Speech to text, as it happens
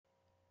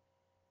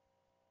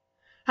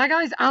Hi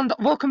guys, and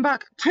welcome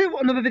back to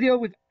another video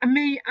with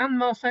me and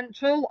More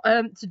Central.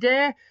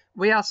 Today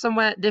we are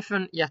somewhere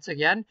different yet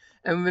again,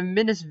 and we're in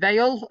Minas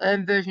Vale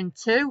version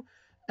 2,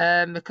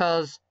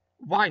 because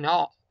why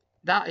not?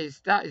 That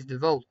is the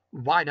rule.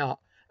 Why not?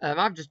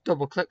 I've just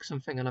double clicked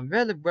something and I'm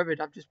really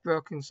worried I've just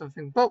broken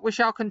something, but we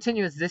shall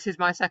continue as this is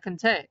my second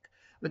take.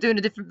 We're doing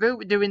a different route.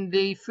 We're doing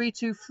the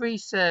 323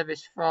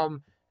 service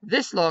from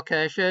this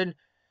location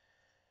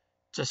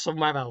to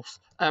somewhere else.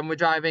 We're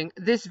driving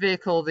this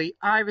vehicle, the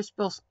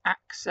Irisbus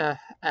Axer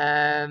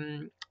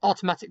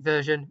automatic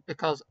version,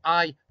 because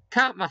I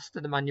can't master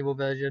the manual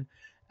version,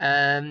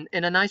 in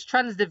a nice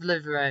Transdiv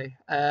livery.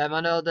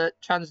 I know that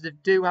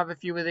Transdiv do have a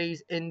few of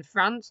these in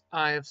France.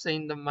 I have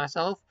seen them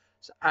myself,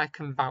 so I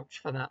can vouch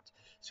for that.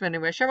 So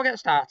anyway, shall we get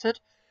started?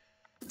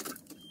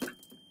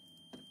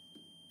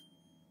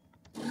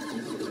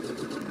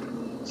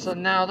 So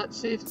now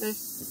let's see if this...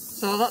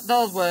 So that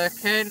door's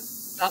working.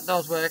 That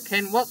door's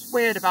working. What's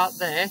weird about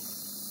this...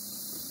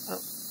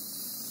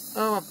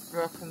 Oh, I've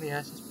broken the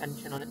air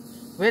suspension on it.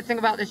 Weird thing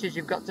about this is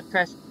you've got to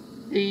press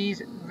these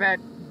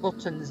red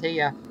buttons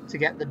here to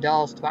get the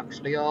doors to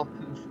actually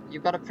open.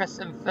 You've got to press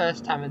them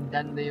first time and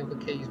then the other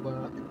keys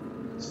work.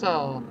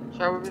 So,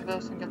 shall we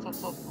reverse and get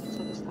ourselves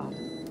onto the start?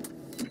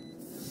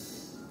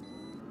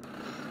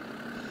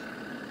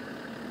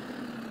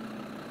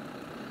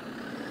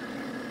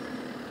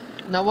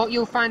 Now what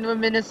you'll find with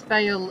Minas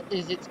Vale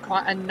is it's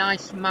quite a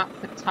nice map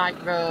for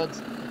tight roads.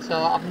 So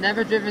I've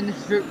never driven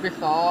this route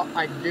before,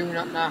 I do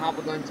not know how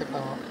we're going to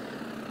go.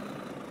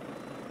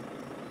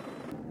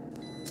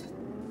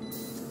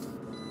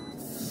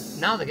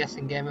 Now the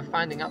guessing game of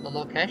finding out the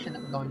location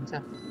that we're going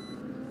to.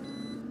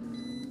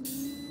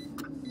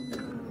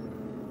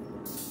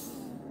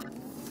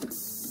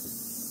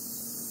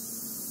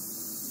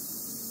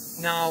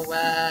 Now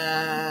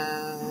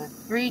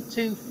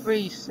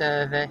 323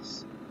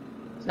 service.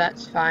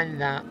 Let's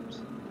find that.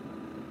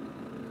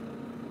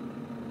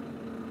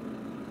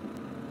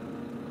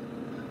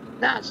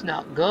 That's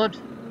not good.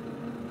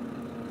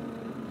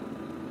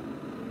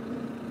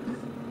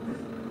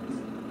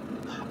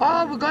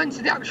 Oh, we're going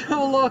to the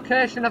actual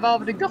location I've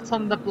already got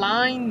on the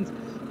blind.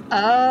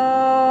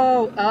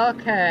 Oh,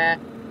 okay.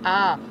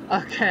 Ah,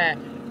 okay.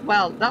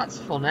 Well, that's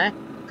funny,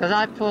 because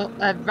I put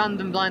a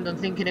random blind on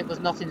thinking it was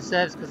not in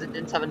service because it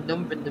didn't have a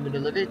number in the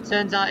middle of it.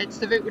 Turns out it's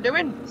the route we're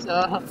doing,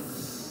 so...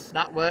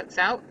 that works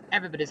out.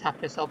 Everybody's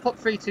happy. So I'll put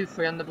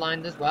 323 on the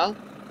blind as well,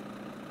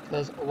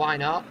 because why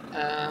not?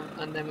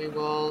 And then we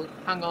will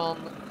hang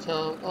on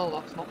till... oh,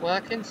 that's not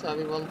working. So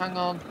we will hang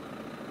on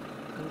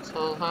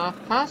until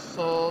past.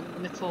 So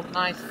little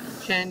nice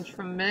change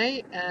from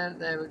me. And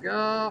there we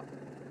go.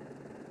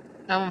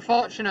 Now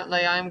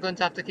unfortunately I am going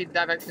to have to keep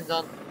directions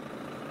on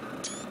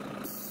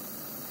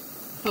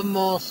for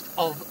most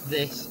of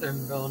this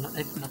run,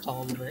 if not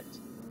all of it,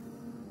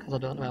 because I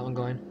don't know where I'm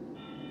going.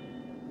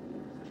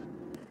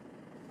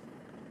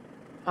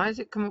 Why is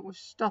it coming up with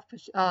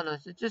stoppage? Oh no,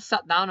 it just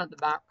sat down at the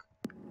back.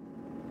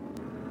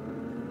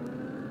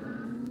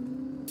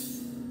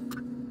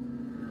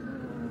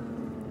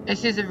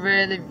 This is a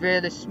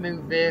really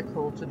smooth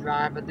vehicle to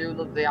drive. I do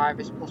love the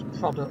Irisbus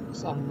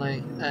products on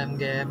the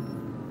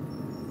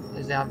game,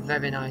 as they are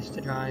very nice to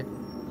drive.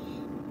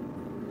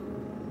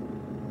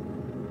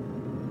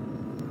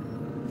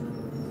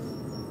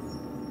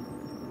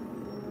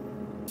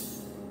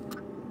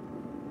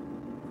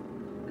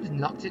 It's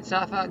knocked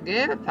itself out of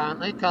gear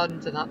apparently,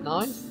 according to that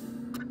noise.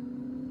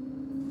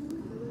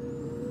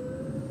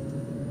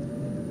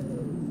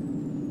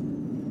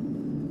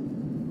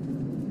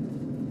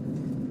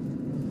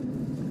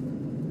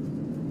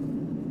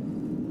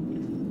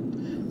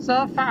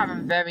 So far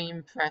I'm very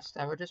impressed.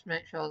 I will just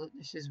make sure that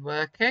this is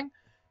working.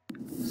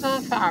 So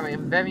far I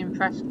am very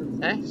impressed with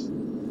this.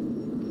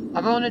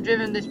 I've only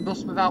driven this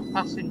bus without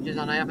passengers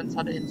and I haven't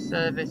had it in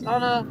service. Oh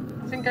no,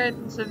 I think I had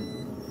it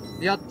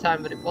the odd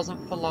time, but it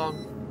wasn't for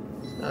long.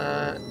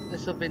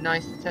 This will be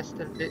nice to test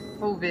the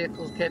full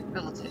vehicle's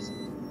capabilities.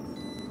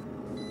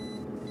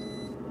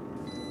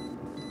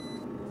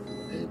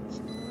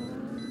 Oops.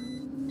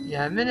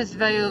 Yeah, Minas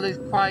Vale is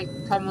quite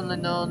commonly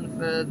known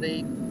for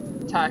the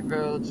tight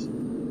roads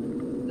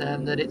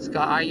that it's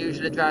got. I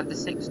usually drive the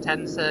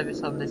 610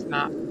 service on this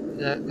map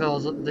that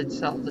goes up the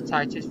sort of the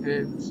tightest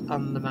routes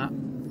on the map.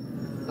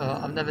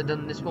 But I've never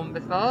done this one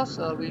before,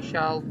 so we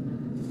shall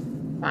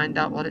find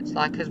out what it's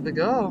like as we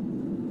go.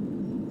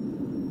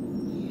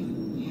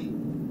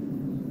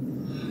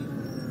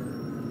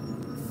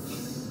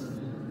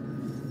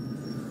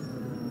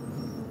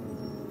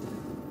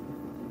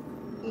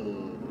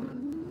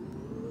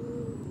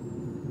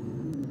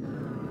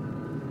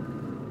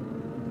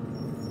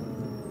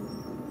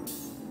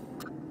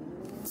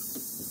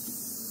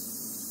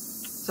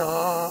 So,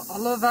 I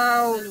love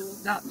how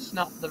that's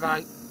not the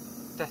right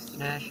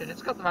destination.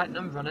 It's got the right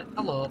number on it.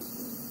 Hello.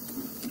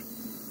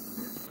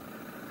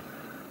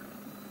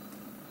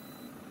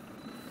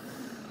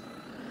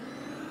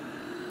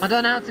 I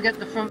don't know how to get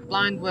the front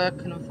blind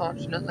working,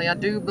 unfortunately. I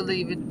do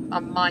believe I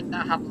might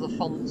not have the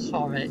fonts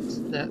for it.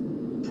 That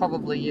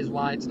probably is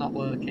why it's not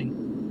working.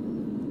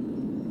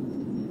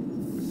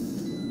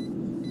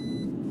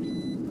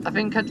 I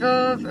think I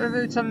drove a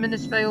route on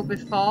Minas Vale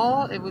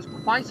before. It was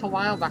quite a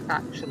while back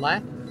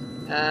actually,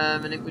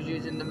 and it was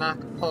using the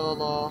Marco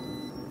Polo.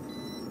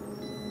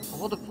 I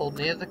would have pulled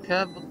near the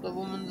curb, but the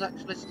woman's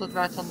actually stood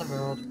right on the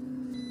road.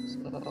 So,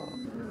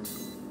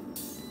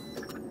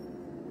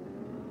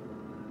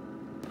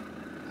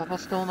 have I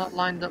still not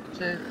lined up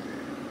to?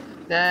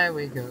 There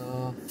we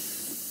go.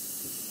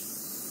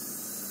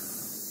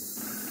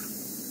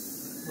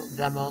 Put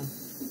them on,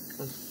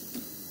 because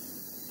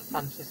the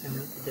fancy thing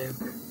to do.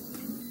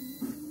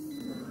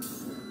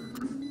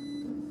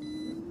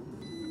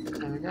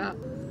 There we go.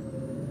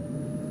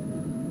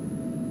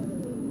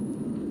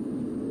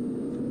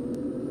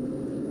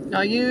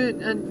 Now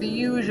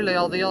usually,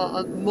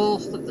 or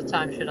most of the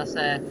time should I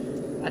say,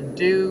 I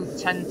do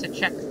tend to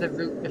check the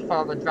route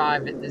before I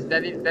drive it. There's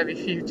very, very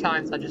few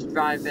times I just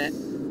drive it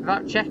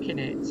without checking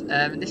it,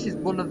 and this is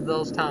one of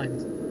those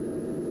times.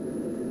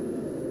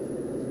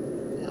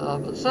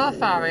 But so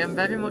far I am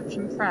very much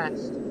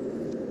impressed.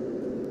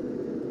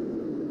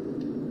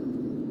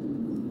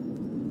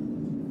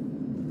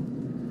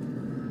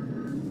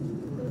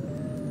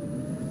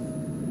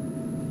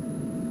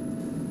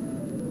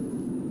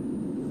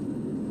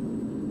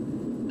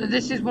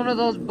 This is one of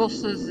those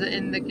buses that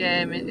in the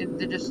game,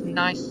 they're just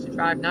nice to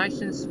drive, nice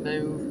and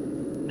smooth,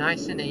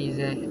 nice and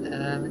easy,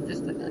 and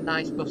just a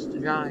nice bus to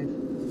drive.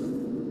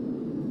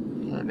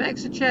 So it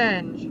makes a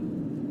change.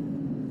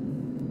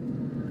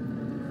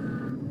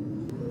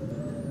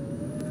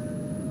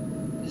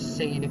 Just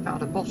seeing if I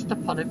had a bus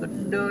stop on it, but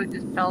no, it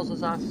just tells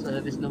us our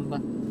service number.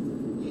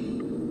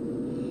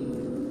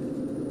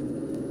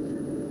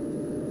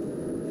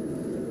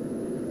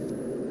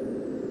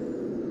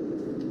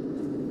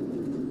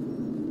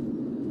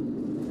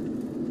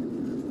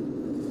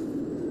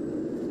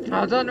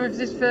 I don't know if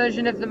this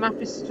version of the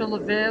map is still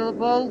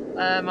available.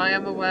 I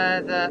am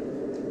aware that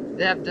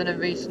they have done a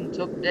recent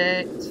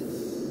update.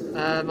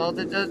 Or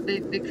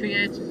the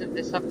creators of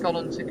this have gone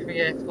on to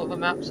create other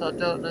maps. I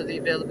don't know the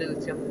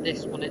availability on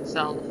this one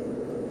itself.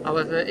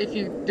 However, if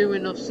you do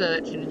enough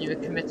searching and you're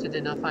committed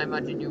enough, I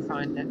imagine you'll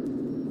find it.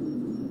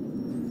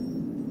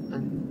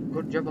 And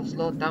good job I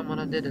slowed down when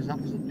I did, as that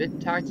was a bit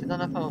tighter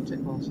than I thought it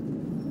was.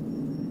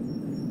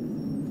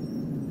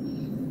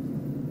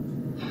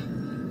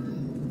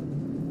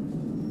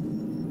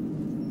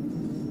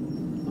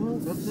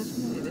 Goodness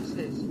me, this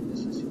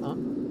is fun.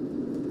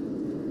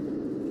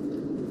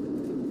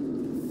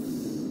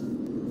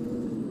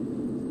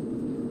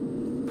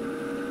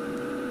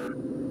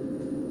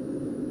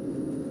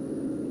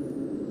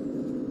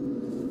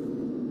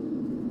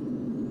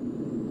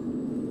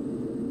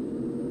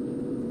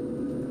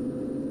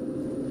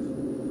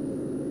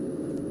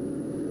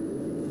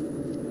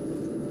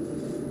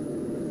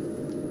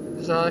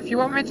 So if you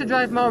want me to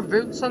drive more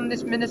routes on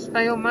this Minas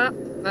Vale map,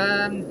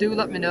 do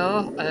let me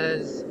know,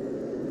 as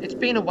it's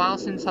been a while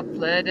since I've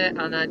played it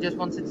and I just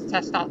wanted to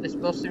test out this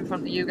bus in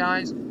front of you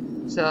guys.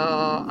 So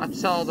I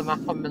saw the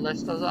map on my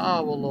list, I was like,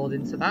 oh, we'll load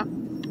into that,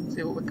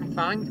 see what we can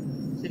find.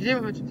 So if you do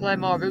want me to play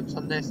more routes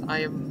on this,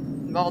 I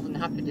am more than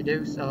happy to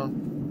do so.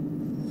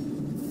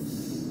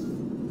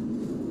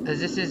 As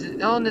this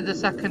is only the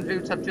second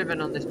route I've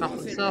driven on this map,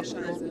 and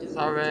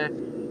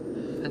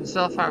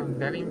so far I'm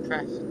very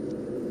impressed.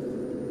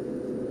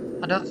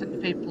 I don't think the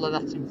people are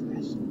that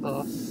impressed,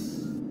 but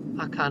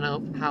I can't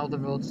help how the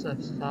road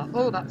surfaces are.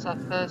 Oh, that's our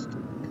first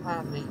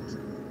car meet.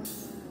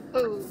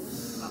 Oh,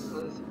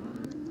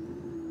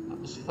 that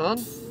was fun.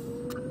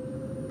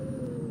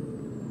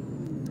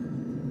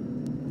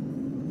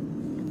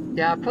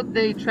 Yeah, I put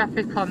the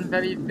traffic on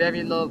very,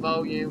 very low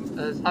volume,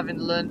 as having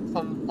learnt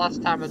from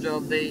last time I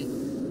drove the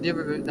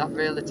other route, that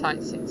really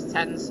tight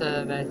 610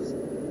 service.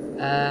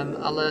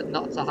 I learnt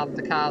not to have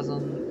the cars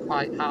on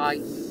quite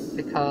high,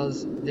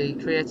 because the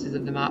creators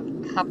of the map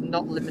have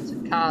not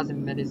limited cars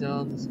in many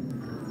zones.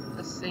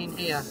 As seen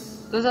here,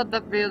 does have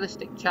that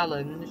realistic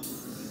challenge,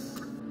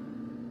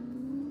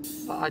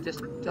 but I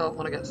just don't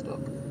want to get stuck.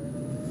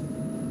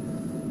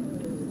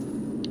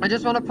 I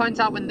just want to point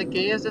out, when the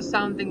gears are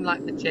sounding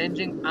like they're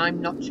changing,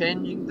 I'm not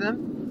changing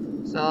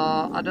them. So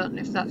I don't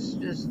know if that's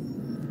just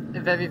a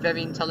very,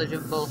 very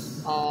intelligent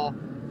bus, or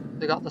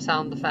they got the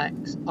sound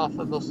effects off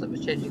a bus that was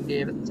changing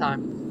gear at the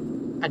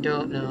time. I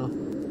don't know.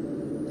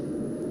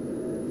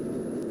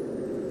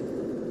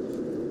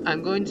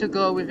 I'm going to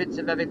go with it's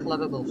a very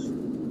clever bus.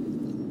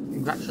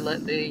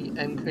 Congratulate the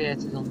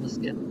creators on the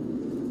skill.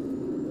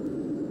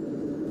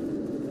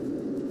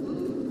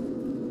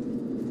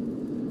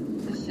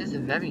 This is a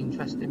very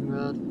interesting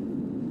road.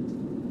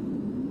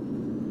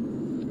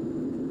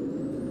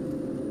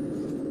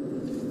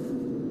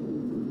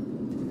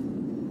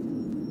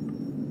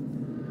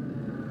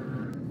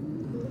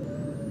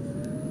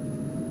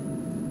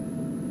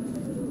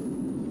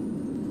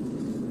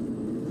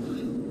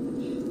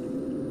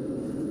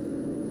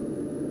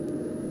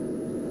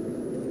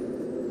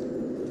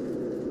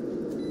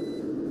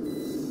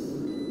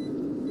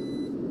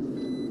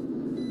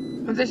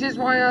 This is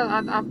why I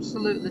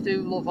absolutely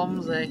do love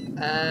OMSI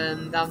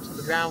down to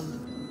the ground,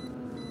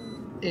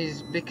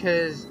 is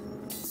because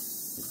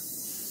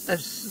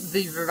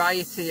the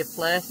variety of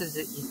places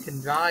that you can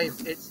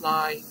drive. It's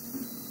like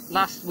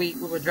last week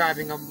we were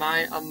driving on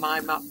my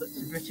map,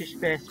 that's a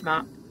British-based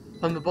map,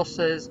 on the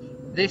buses.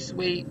 This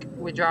week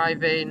we're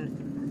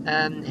driving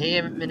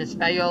here at Minas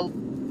Vale.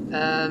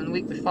 The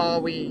week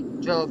before we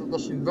drove a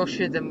bus in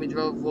Russia, then we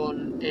drove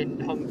one in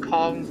Hong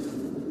Kong,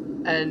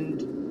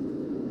 and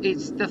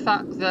it's the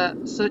fact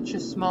that such a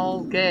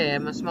small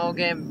game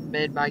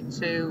made by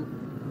two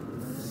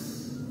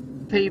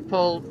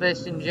people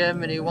based in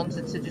Germany,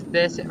 wanted to just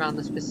base it around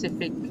the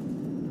specific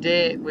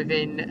date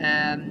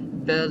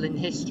within Berlin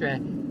history.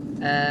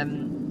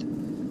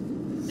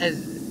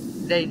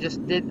 As they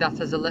just did that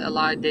as a little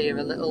idea,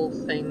 a little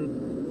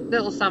thing,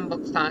 little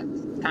sandbox type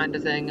kind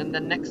of thing, and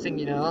then next thing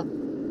you know,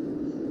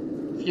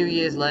 a few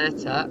years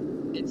later,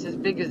 it's as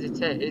big as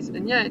it is.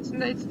 And yeah, it's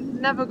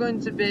never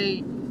going to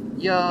be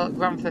your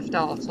Grand Theft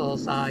Auto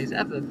size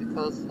ever,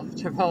 because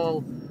after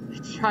all,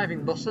 it's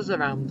driving buses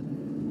around.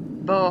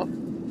 But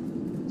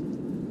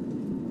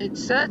it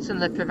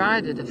certainly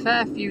provided a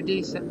fair few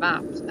decent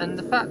maps, and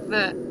the fact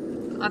that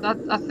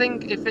I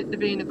think if it had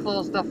been a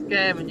closed off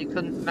game and you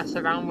couldn't mess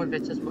around with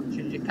it as much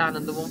as you can,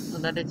 and there wasn't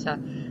an editor,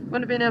 you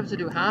wouldn't have been able to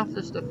do half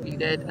the stuff you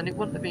did, and it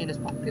wouldn't have been as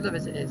popular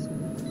as it is.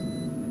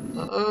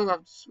 But, oh,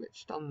 I've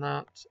switched on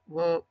that.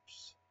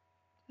 Whoops.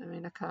 I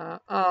mean, I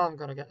can't. Oh, I'm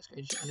gonna get a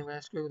screenshot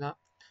anyway, screw that.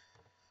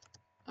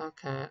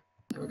 Okay,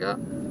 there we go.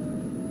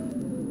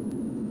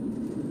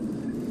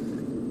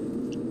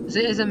 So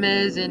it is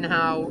amazing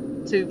how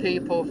two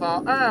people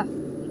thought,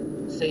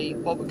 see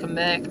what we can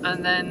make,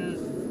 and then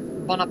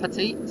bon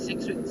appetit,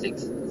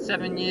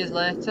 7 years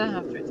later,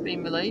 after it's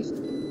been released,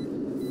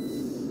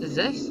 is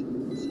this.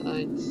 So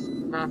it's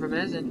rather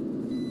amazing.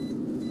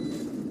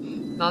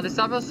 Now this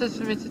arrow says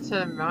for me to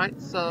turn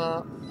right,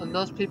 so, and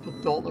those people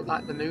don't look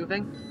like they're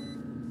moving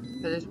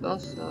for this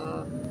bus,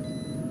 so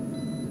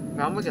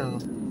round we go.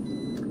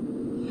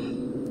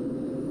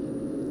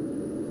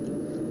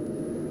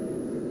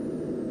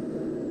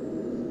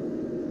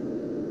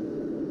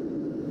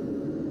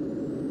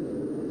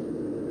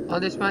 Oh,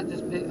 this might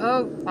just be...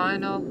 Oh,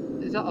 final.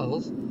 Is that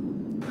us?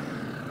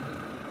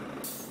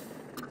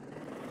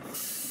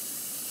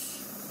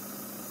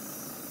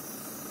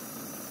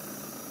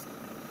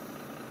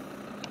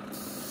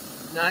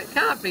 No, it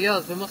can't be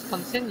us. We must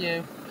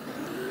continue.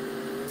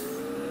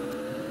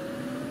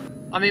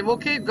 I mean, we'll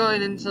keep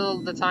going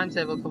until the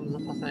timetable comes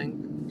up, I think.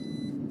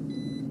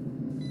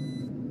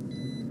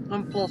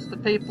 And plus, the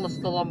people are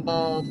still on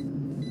board.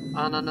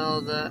 And I know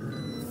that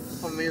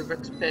from the other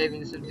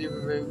experience of the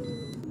other route,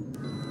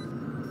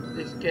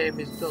 this game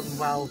is done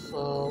well,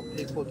 so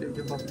people do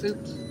jump off.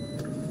 Oops.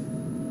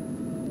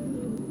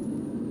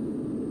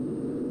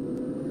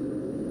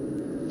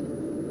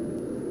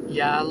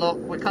 Yeah, look,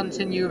 we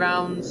continue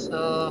round,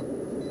 so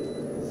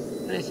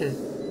this is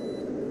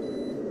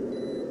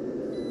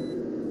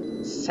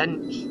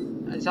Cinch.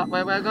 Is that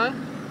where we're going?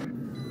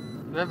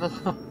 Have a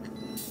look.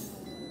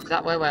 Is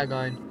that where we're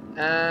going?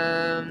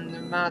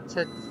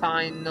 Matter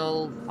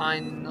final.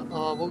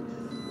 Oh, we'll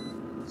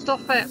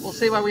stuff it. We'll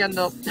see where we end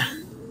up.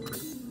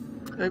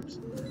 Oops.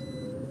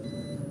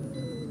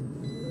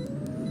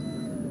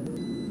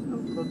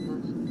 Oh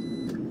goodness.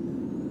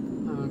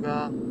 There we go.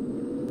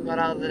 Got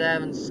out of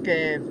there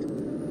unscathed.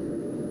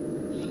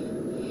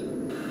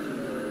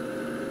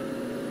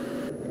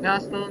 We are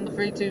still on the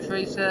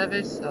 323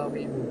 service, so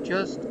we will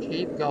just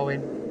keep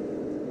going.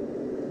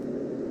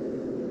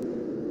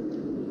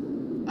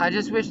 I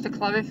just wish to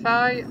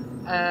clarify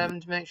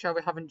to make sure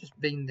we haven't just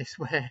been this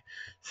way.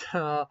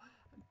 So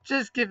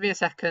just give me a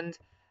second.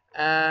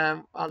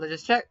 While I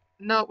just check.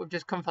 No, we've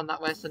just come from that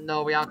way, so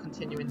no, we are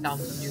continuing down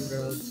some new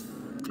roads.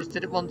 Just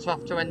didn't want to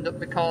have to end up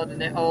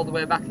recording it all the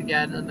way back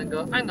again and then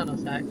go, hang on a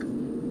sec,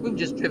 we've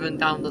just driven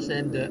down the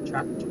same dirt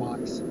track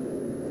twice.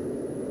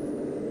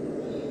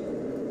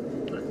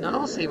 But now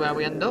we'll see where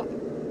we end up.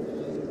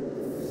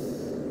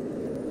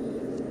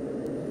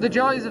 The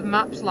joys of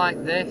maps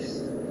like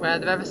this, where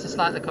they're ever so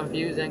slightly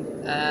confusing,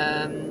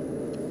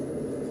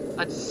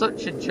 it's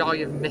such a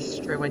joy of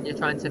mystery when you're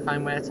trying to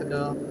find where to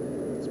go.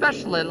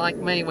 Especially like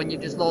me, when you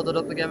just loaded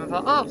up the game and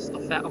thought, oh,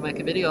 stuff it, I'll make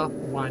a video.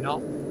 Why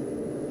not?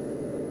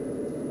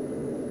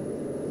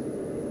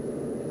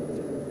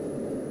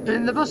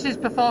 And the bus is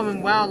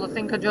performing well. I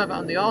think I drove it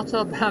on the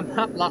Autobahn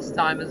map last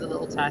time as a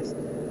little test.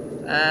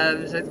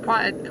 So it's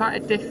quite a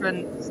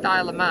different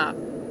style of map.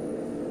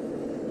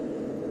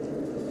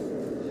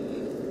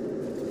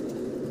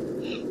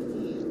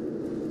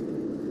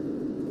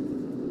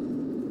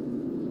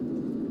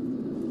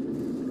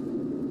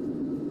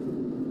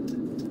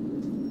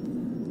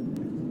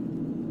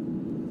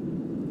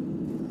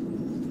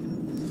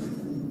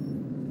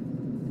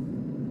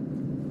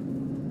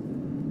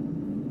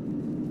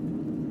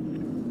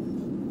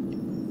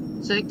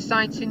 So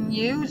exciting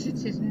news,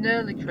 it is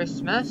nearly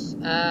Christmas.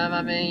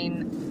 I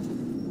mean,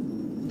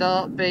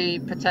 don't be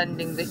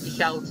pretending that you're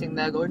shouting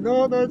there going,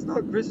 no, it's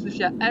not Christmas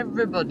yet.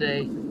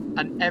 Everybody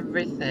and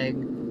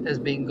everything has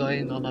been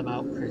going on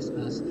about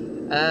Christmas.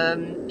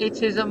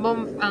 It is a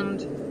month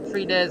and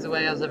 3 days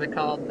away as I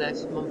record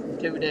this, a month and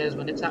 2 days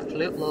when it's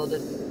actually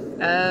uploaded.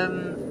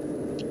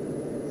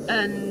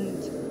 And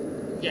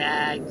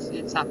yeah,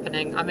 it's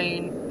happening. I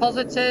mean,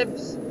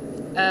 positives,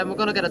 we're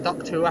going to get a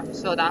Doctor Who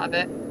episode out of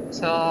it.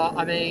 So,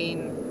 I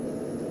mean,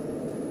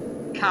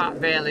 can't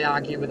really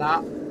argue with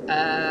that.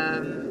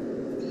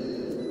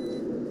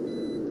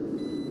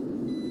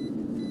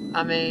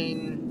 I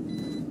mean,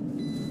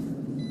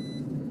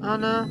 oh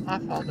no, I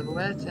thought they were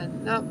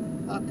waiting. No,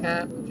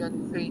 okay, we're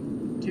Gen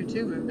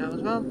 322 route now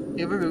as well.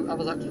 The other route I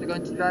was actually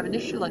going to drive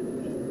initially.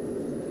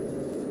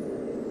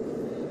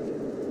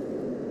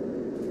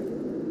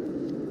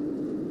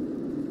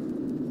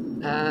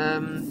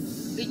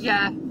 But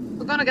yeah,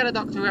 we're gonna get a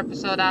Doctor Who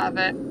episode out of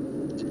it.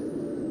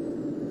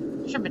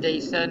 Should be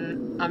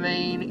decent. I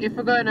mean, if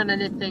we're going on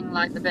anything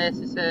like the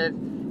basis of,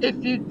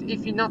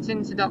 if you're not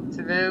into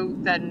Doctor Who,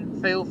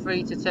 then feel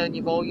free to turn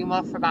your volume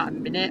off for about a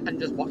minute and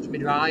just watch me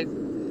drive,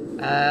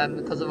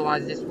 because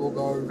otherwise this will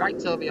go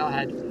right over your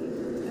head.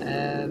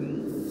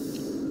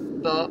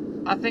 But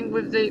I think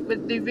with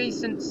the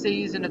recent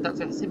season of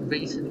Doctor Who, I said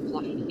recent, it was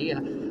last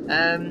year.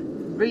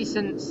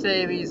 Recent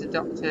series of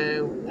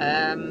Doctor Who,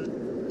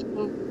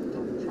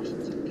 don't crash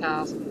into the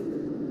cars.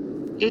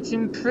 It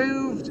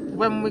improved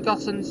when we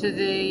got into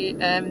the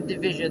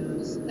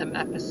divisions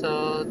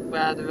episode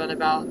where they're on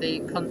about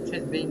the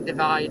countries being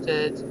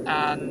divided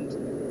and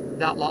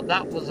that lot.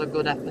 That was a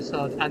good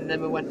episode, and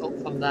then we went up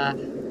from there.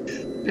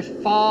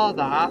 Before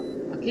that,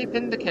 I keep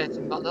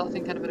indicating, but I don't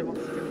think anybody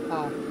wants to jump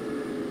off.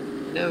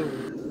 No.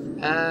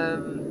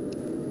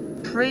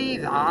 Pre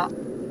that,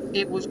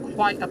 it was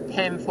quite a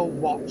painful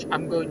watch,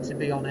 I'm going to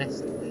be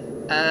honest.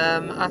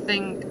 I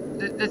think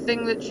the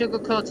thing that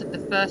sugarcoated the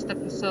first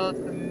episode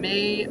for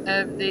me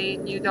of the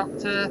new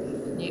Doctor,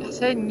 I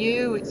say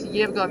new, it's a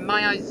year ago, in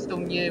my eyes it's still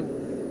new,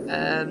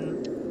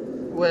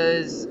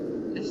 was,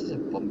 this is a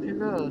bumpy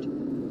road,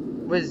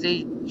 was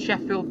the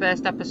Sheffield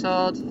based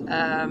episode.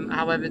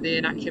 However, the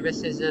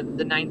inaccuracies of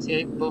the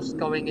 98 bus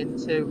going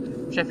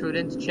into Sheffield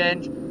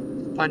interchange,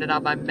 pointed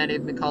out by many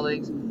of my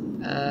colleagues.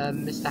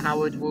 Mr.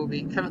 Howard will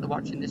be currently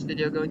watching this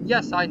video going,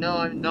 yes, I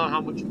know how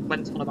much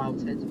went on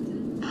about it.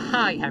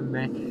 Hi,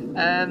 Henry.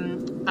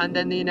 And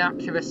then the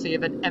inaccuracy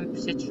of an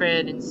empty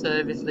train in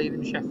service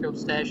leaving Sheffield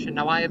Station.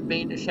 Now, I have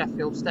been to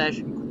Sheffield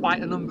Station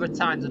quite a number of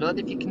times. I don't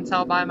know if you can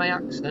tell by my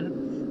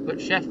accent, but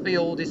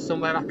Sheffield is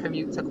somewhere I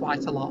commute to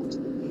quite a lot.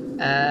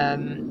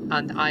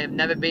 And I have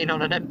never been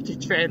on an empty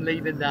train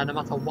leaving there, no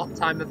matter what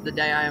time of the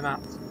day I am at.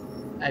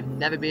 I've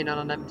never been on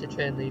an empty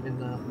train leaving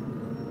there.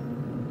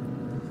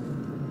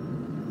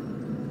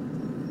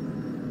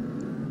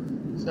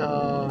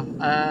 So,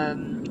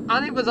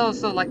 and it was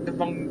also like the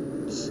wrong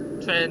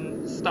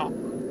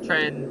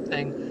train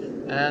thing,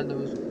 and it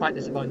was quite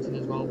disappointing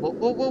as well. But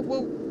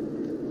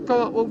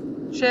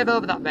we'll shave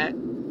over that bit,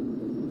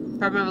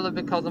 primarily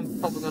because I'm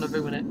probably going to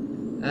ruin it.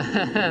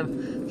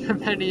 For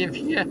many of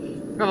you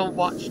who haven't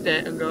watched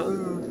it and go,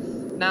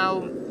 ooh.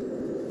 Now,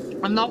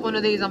 I'm not one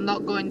of these. I'm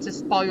not going to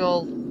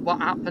spoil what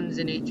happens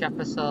in each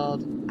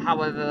episode.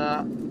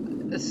 However,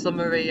 a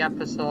summary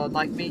episode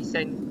like me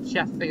saying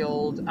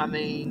Sheffield, I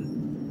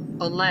mean,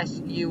 unless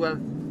you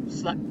have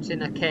slept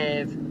in a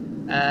cave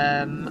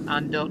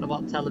and don't know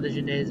what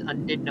television is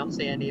and did not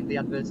see any of the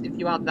adverts, if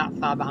you are that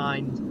far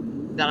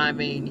behind, then I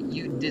mean,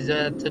 you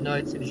deserve to know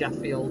it's in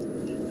Sheffield.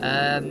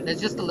 There's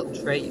just a little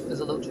treat. There's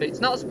a little treat. It's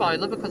not a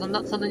spoiler because I'm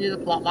not telling you the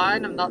plot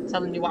line. I'm not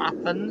telling you what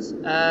happens.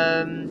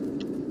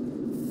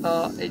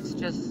 But it's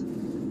just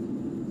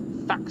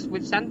facts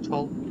with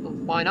Central.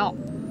 Why not?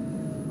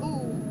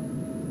 Ooh,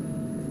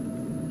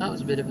 that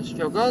was a bit of a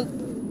struggle.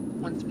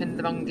 Went to pin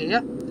the wrong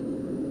gear.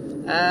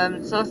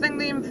 So I think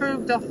they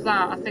improved off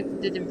that. I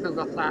think they did improve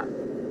off that.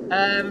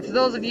 For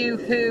those of you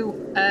who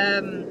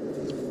are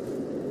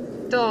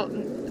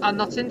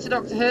not into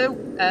Doctor Who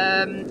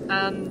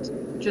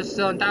and just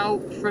zoned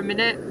out for a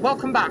minute,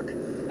 welcome back.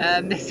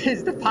 This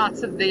is the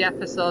part of the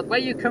episode where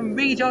you can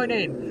rejoin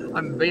in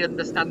and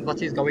re-understand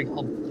what is going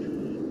on.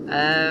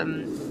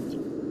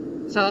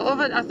 So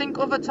I think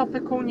other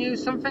topical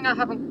news, something I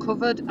haven't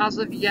covered as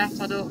of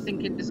yet, I don't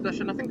think in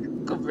discussion. I think I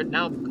can cover it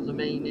now because I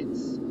mean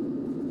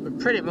we're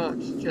pretty much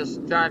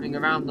just driving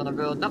around on a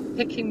road, not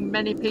picking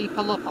many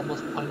people up, I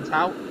must point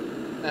out.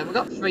 We've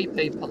got 3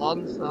 people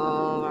on,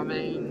 so I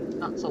mean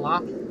that's a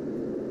laugh.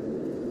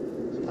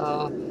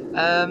 So,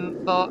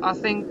 but I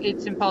think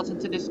it's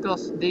important to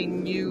discuss the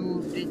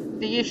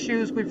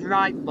issues with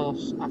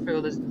Wrightbus, I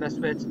feel is the best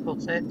way to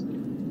put it.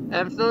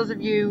 For those of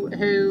you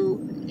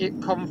who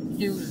it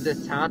confused a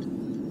tad,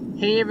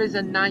 here is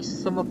a nice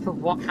sum up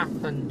of what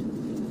happened.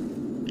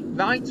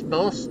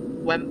 Wrightbus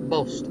went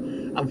bust,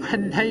 and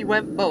when they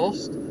went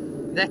bust,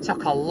 they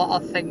took a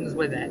lot of things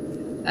with it.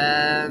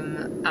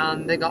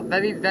 And they got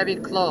very, very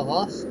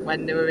close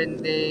when they were in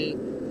the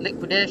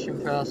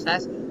liquidation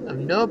process of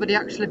nobody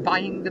actually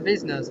buying the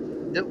business.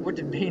 That would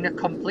have been a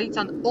complete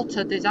and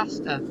utter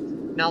disaster.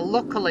 Now,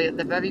 luckily, at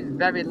the very,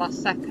 very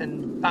last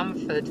second,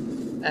 Bamford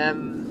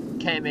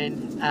came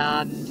in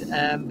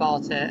and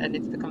bought it, and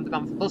it's become the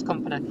Bamford Bus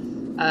Company.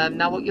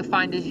 Now, what you'll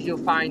find is you'll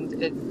find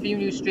a few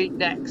new street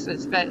decks.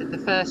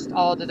 The first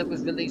order that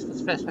was released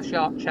was first for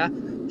Shropshire.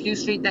 few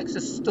street decks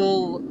are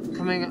still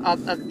coming up,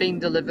 have been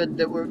delivered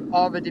that were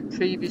already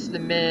previously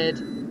made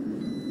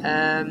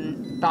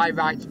by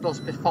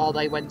Wrightsbus before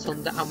they went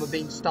under and were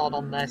being stored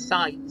on their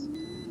site.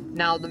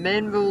 Now, the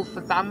main rule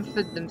for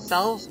Bamford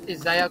themselves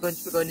is they are going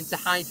to be going into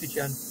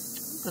hydrogen.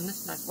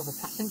 Goodness, nice little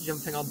passenger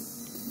jumping on.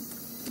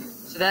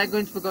 So they're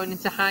going to be going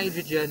into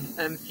hydrogen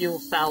and fuel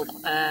cell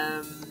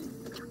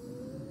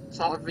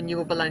sort of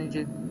renewable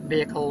energy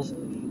vehicles.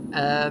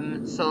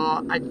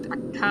 So I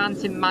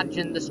can't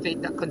imagine the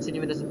street deck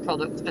continuing as a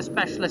product,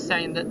 especially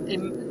saying that,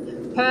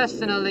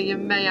 personally, you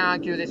may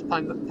argue this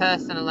point, but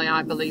personally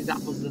I believe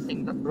that was the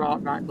thing that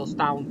brought Wrightsbus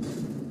down.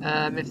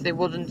 If they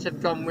wouldn't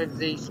have gone with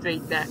the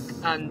street deck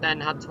and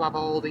then had to have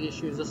all the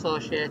issues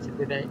associated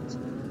with it,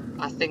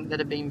 I think they'd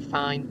have been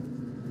fine.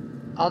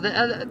 I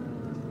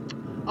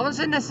wouldn't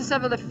say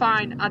necessarily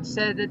fine, I'd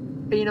say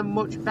they'd be in a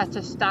much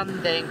better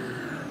standing.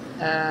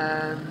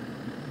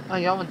 Oh,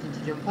 you're wanting to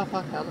jump off?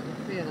 Okay, I'll look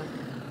for you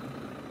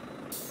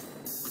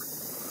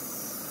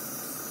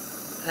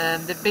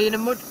then. They'd be in a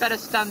much better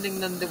standing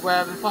than they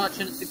were.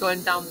 Unfortunately,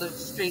 going down the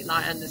street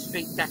light and the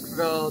street deck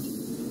road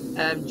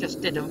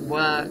just didn't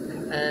work.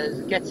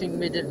 Getting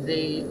rid of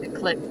the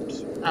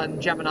Eclipse and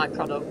Gemini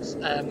products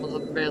was a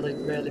really,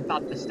 really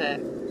bad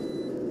mistake.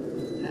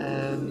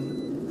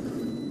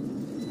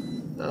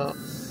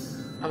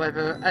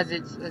 However, as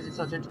it's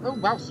oh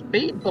wow,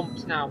 speed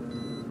bumps now.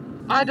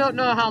 I don't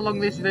know how long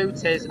this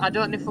route is. I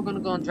don't know if we're going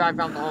to go and drive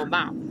around the whole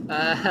map.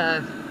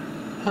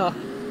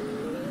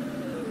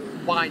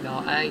 Why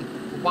not, eh?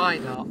 Why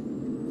not?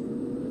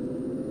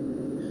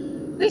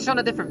 At least on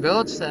a different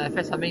road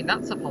surface, I mean,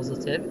 that's a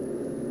positive.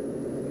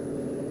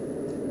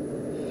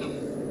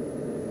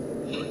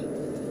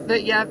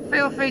 But yeah,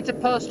 feel free to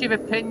post your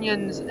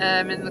opinions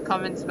in the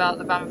comments about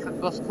the Bamford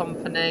Bus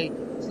Company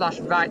 /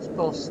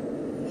 Wrightsbus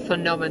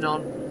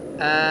phenomenon.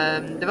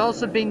 They've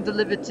also been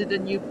delivered to the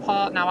new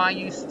port. Now, I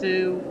used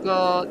to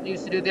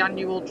do the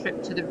annual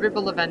trip to the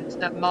Ribble event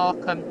at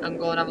Morecambe and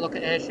go and have a look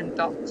at Asian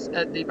docks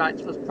at the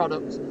Wrightsbus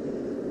products.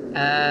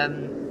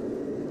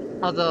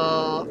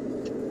 Although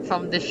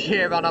from this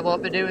year on I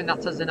won't be doing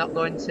that, as they're not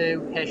going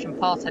to Haitian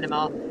Port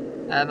anymore.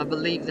 I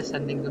believe they're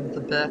sending them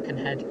to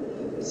Birkenhead.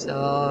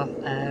 So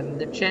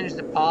they've changed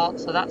the port,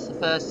 so that's the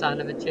first sign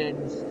of a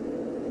changed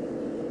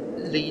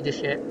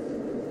leadership.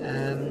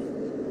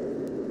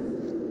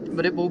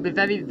 But it will be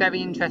very,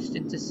 very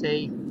interesting to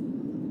see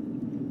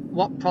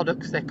what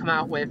products they come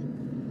out with,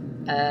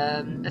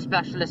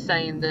 especially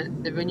saying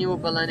that the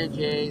renewable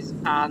energies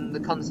and the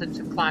concept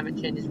of climate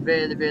change is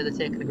really, really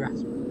taking a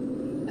grasp.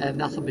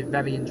 That will be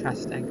very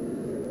interesting.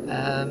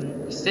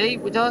 See,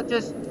 we don't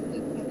just,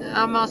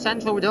 more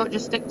central, we don't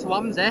just stick to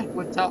OMSI.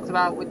 We've talked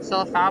about,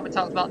 so far, we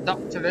talked about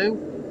Doctor Who,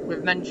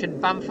 we've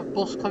mentioned Bamford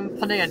Bus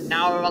Company, and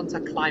now we're on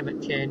to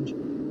climate change.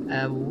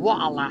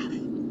 What a laugh.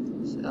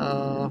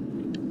 So,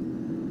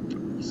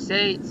 you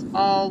see, it's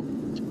all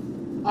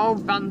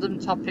random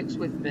topics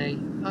with me.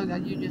 Oh,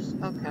 you just,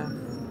 okay.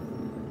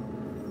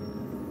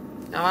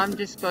 Now I'm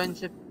just going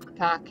to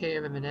park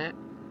here a minute.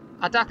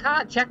 I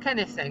can't check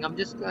anything, I'm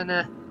just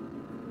gonna...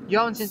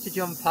 You're wanting to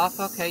jump off?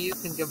 Okay, you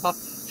can jump off.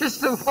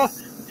 Just the one,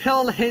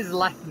 all is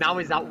left now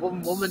is that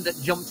one woman that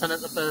jumped on at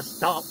the first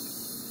stop.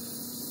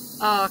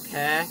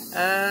 Okay,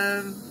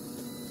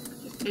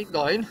 just keep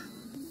going.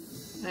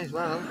 May as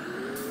well.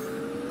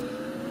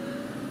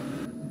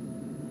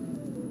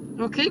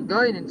 We'll keep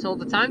going until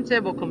the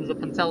timetable comes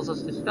up and tells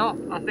us to stop.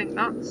 I think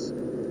that's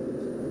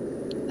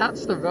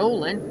the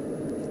rolling.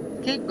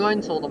 Keep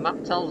going till the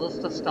map tells us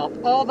to stop.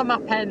 Or the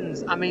map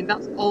ends. I mean,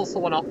 that's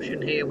also an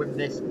option here with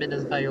this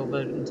Minas Vale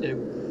version 2.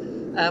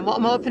 What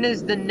I'm hoping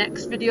is the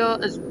next video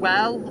as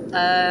well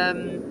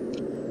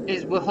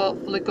is we're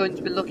hopefully going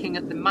to be looking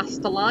at the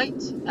Master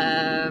Light,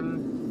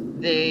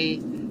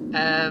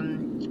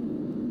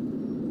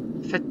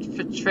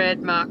 for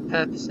trademark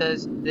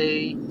purposes,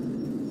 the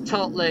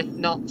totally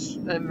not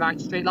right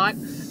street light,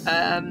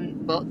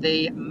 but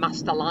the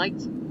Master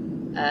Light.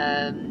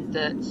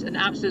 That's an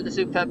absolutely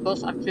superb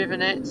bus. I've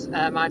driven it.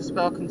 I've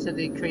spoken to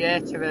the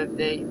creator of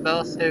the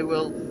bus, who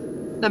will,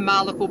 the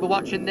Marlock will be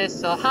watching this.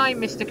 So hi,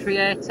 Mr.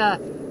 Creator.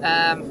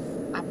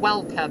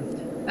 Welcome.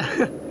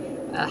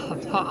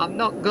 I'm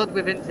not good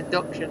with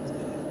introductions.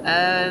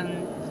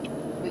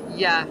 But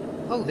yeah.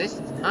 Oh, this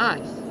is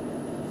nice.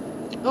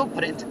 Oh,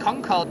 put it into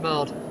Concorde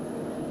mode.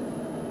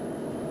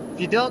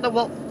 If you don't know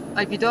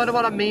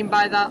what I mean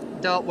by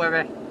that, don't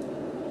worry.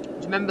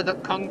 Just remember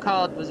that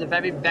Concorde was a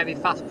very, very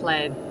fast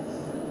plane.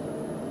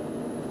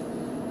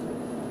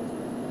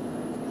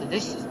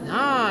 This is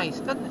nice,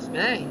 goodness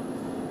me.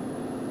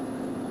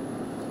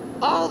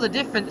 All the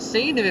different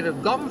scenery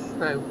we've gone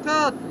through,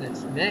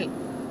 goodness me.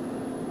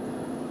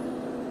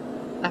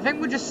 I think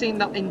we've just seen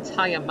that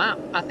entire map.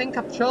 I think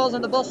I've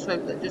chosen a bus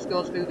route that just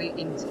goes through the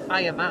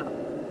entire map.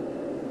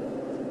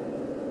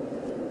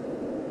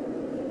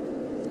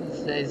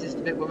 Is this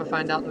the bit where we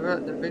find out the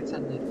route's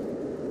ended?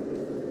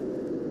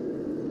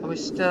 Are we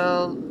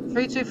still...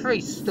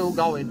 323 still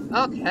going,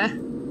 okay.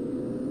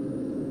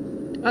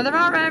 Well, there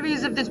are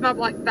areas of this map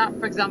like that,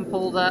 for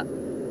example, that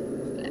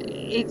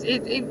it's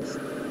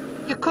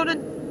you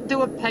couldn't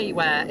do a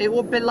payware. It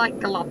would be like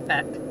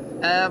Gladbeck.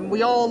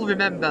 We all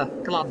remember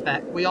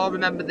Gladbeck. We all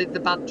remember the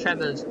bad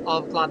tremors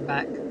of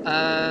Gladbeck.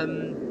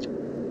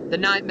 The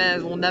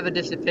nightmares will never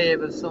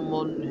disappear of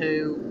someone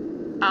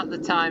who, at the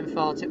time,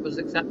 thought it was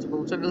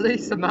acceptable to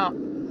release a map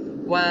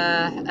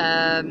where,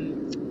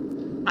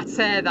 I'd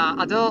say that,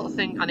 I don't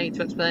think I need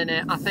to explain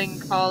it. I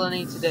think all I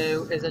need to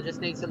do is I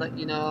just need to let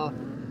you know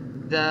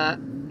that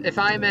if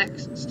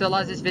IMX still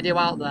has this video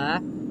out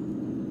there,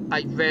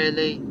 I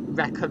really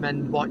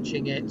recommend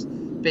watching it,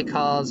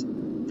 because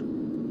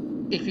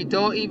if you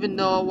don't even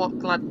know what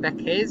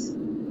Gladbeck is,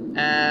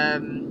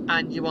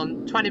 and you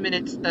want 20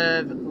 minutes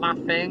of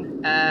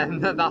laughing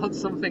about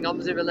something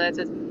OMSI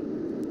related,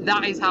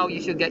 that is how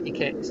you should get your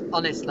kicks.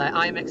 Honestly,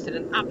 IMX did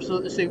an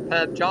absolutely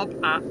superb job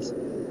at,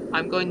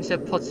 I'm going to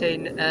put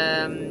in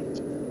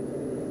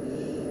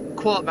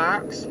quote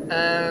marks,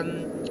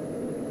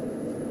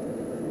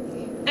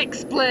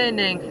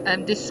 explaining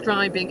and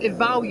describing,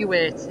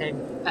 evaluating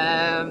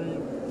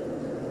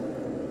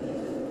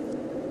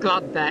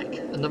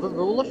Gladbeck. Another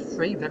rule of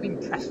 3, very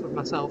impressed with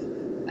myself.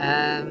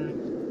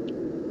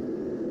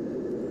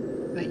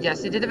 But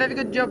yes, he did a very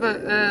good job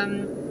at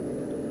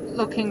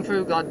looking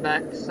through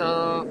Gladbeck,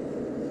 so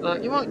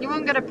you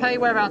won't get a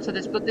payware out of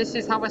this, but this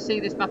is how I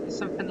see this map, as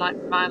something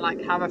like mine, like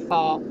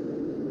Harrowfort,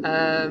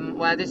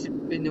 where this is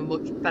in a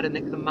much better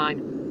nick than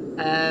mine,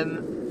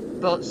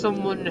 but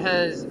someone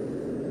has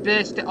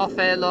based it off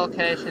a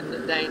location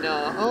that they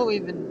know. Oh,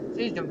 even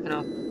she's jumping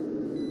off.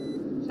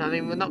 So I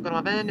mean, we're not going to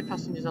have any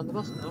passengers on the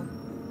bus now.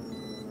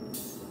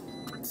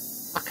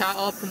 I can't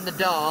open the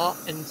door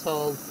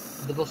until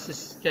the bus is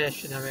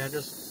stationary. I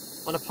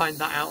just want to point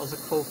that out as a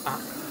cool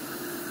fact.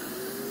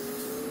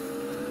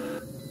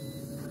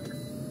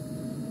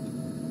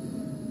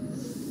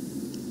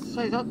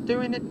 So he's not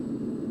doing it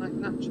like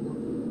natural.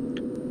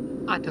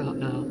 I don't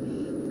know.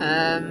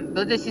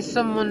 But this is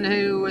someone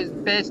who has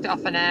based it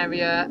off an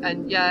area,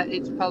 and yeah,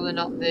 it's probably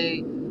not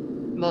the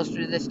most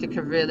realistic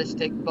of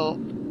realistic, but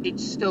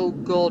it's still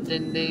good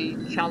in the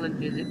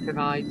challenges it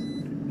provides.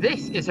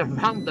 This is a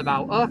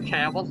roundabout. Okay,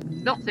 I was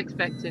not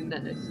expecting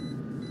this.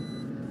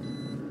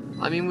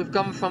 I mean, we've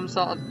gone from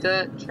sort of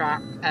dirt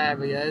track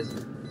areas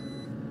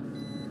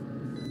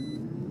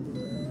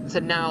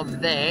to now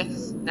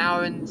this. Now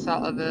we're in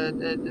sort of a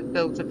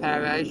built-up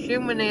area. I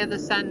assume we're near the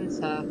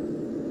centre.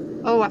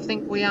 Oh, I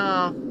think we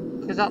are,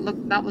 because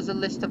that was a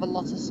list of a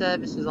lot of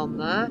services on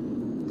there.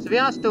 So we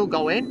are still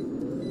going.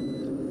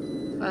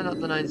 Oh,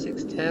 not the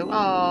 962.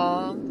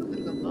 Oh,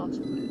 we've got more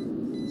to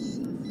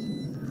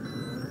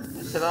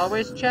it. So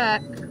always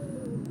check,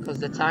 because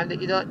the time that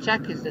you don't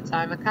check is the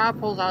time a car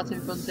pulls out in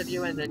front of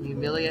you and then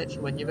humiliates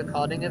you when you're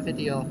recording a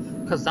video.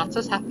 Because that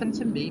has happened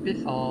to me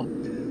before.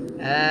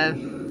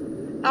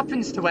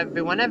 Happens to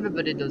everyone.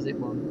 Everybody does it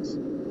once.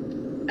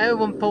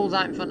 Everyone pulls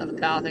out in front of a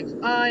car, thinks,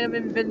 I am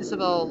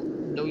invincible.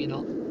 No, you're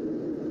not.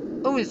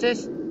 Oh, is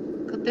this?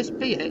 Could this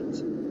be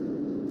it?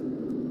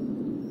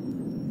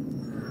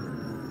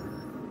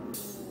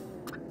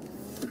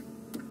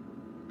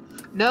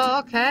 No,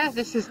 okay,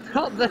 this is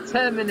not the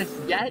terminus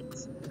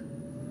yet.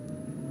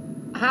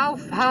 How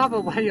far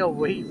away are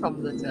we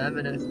from the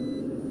terminus?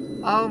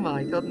 Oh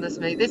my goodness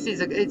me,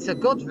 it's a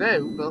good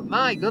route, but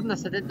my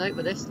goodness, I didn't know it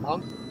were this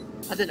long.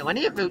 I didn't know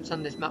any of the routes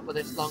on this map were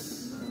this long.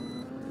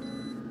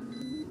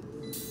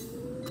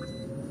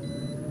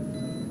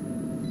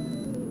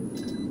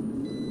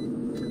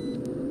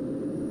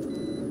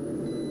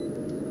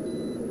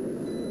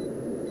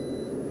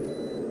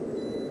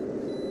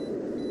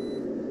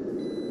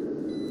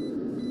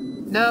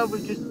 No,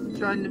 we've just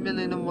joined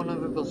 1,000,001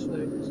 other bus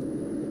routes.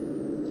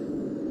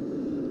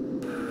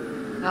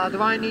 Now,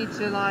 do I need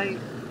to, like,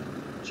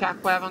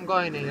 check where I'm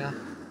going here?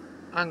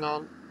 Hang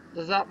on.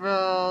 Does that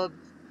road...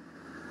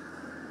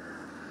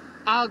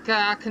 Okay,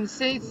 I can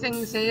see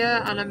things here,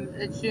 and I'm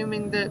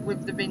assuming that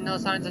with there being no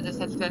signs, I just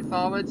head straight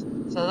forwards.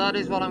 So that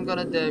is what I'm going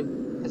to do,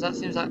 because that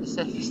seems like the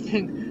safest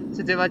thing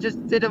to do. I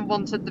just didn't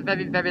want at the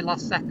very, very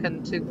last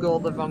second to go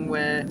the wrong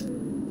way.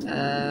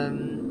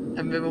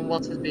 And ruin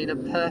what has been a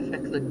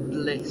perfectly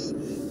bliss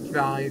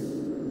drive.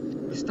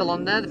 We're still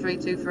on there, the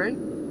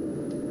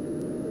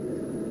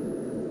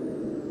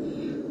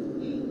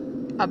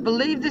 323. I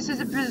believe this is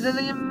a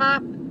Brazilian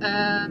map,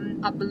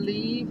 I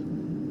believe.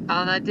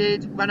 And I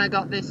did, when I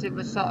got this, it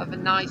was sort of a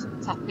nice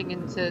tapping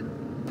into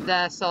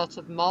their sort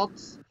of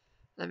mods.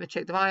 Let me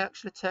check, do I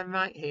actually turn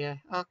right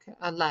here? Okay,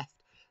 and left.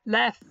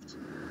 Left!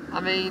 I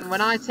mean,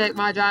 when I take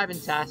my driving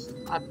test,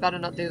 I better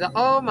not do that.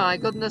 Oh my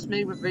goodness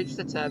me, we've reached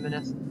the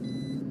terminus.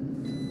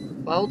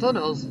 Well done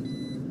us.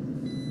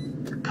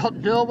 Got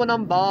no one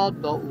on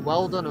board, but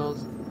well done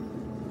us.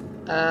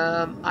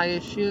 I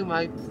assume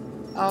okay,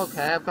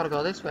 I've got to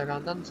go this way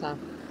around, don't I?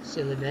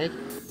 Silly me.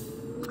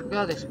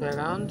 Go this way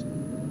around.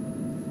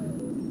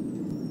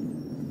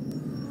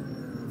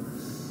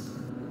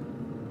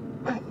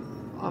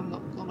 I'm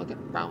not gonna get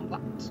round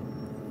that.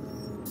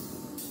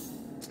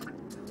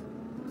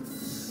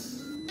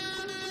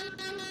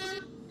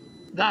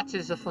 That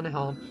is a funny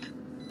horn.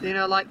 You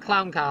know, like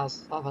clown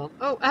cars. Oh,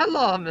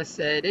 hello,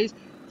 Mercedes.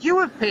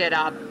 You appeared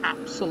out of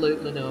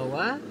absolutely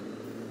nowhere.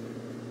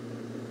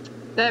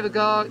 There we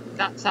go.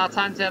 That's our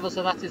timetable,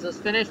 so that is us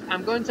finished.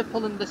 I'm going to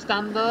pull in the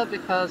stand though,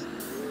 because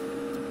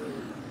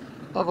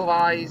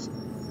otherwise,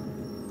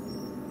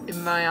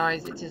 in my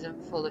eyes, it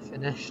isn't fully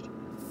finished.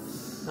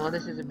 No,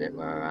 this is a bit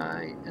where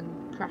I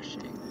am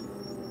crashing.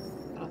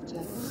 I'll have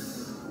to...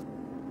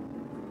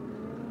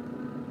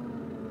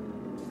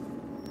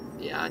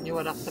 Yeah, I knew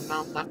I'd have to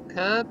mount that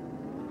curb.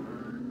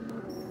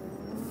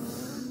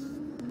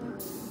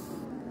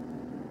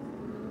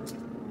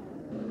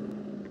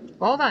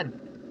 Well then,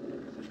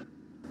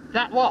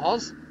 that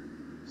was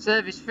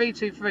service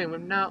 323. We're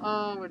now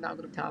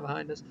got a car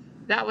behind us.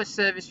 That was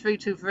service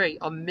 323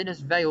 on Minas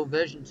Vale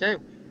version 2.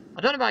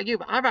 I don't know about you,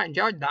 but I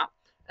enjoyed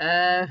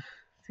that.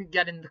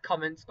 Get in the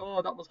comments,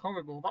 oh, that was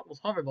horrible, that was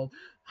horrible.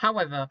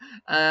 However,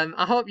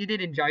 I hope you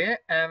did enjoy it.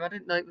 I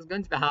didn't know it was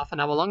going to be half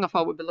an hour long. I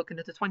thought we'd be looking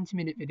at a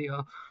 20-minute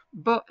video.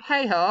 But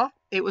hey ho,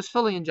 it was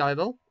fully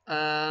enjoyable.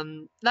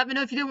 Let me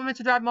know if you do want me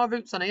to drive more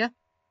routes on here.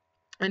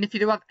 And if you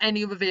do have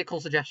any other vehicle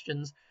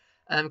suggestions,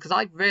 because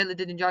I really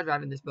did enjoy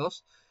driving this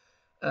bus.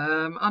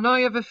 I know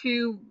I have a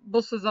few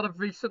buses that I've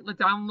recently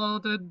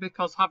downloaded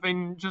because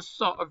having just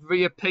sort of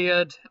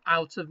reappeared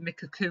out of my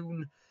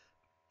cocoon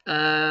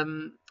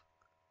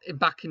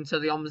back into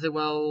the OMSI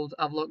world,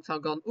 I've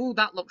gone, oh,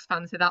 that looks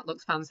fancy, that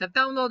looks fancy. I've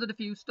downloaded a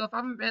few stuff. I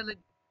haven't really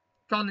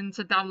gone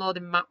into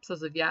downloading maps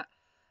as of yet.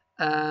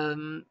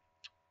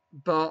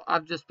 But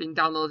I've just been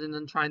downloading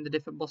and trying the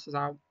different buses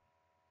out.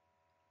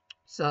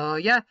 So,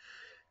 yeah.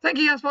 Thank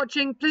you guys for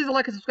watching. Please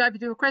like and subscribe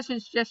if you do a question,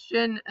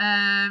 suggestion.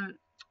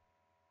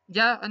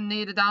 Yeah, and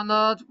need a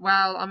download.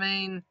 Well, I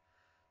mean,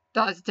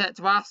 don't hesitate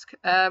to ask.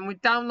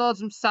 With downloads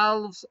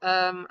themselves,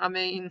 I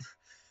mean,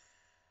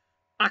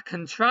 I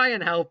can try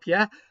and help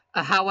you.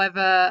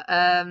 However,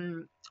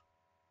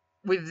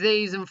 with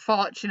these,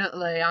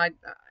 unfortunately,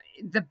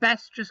 the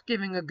best just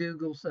giving a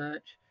Google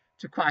search,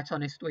 to quite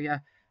honest with you.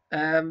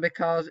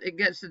 Because it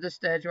gets to the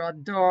stage where I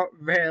don't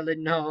really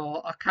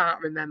know. I can't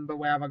remember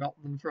where I got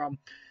them from.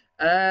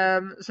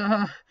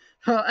 So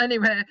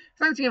anyway,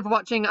 thanks again for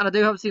watching, and I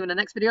do hope to see you in the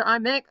next video I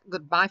make.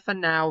 Goodbye for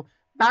now.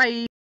 Bye.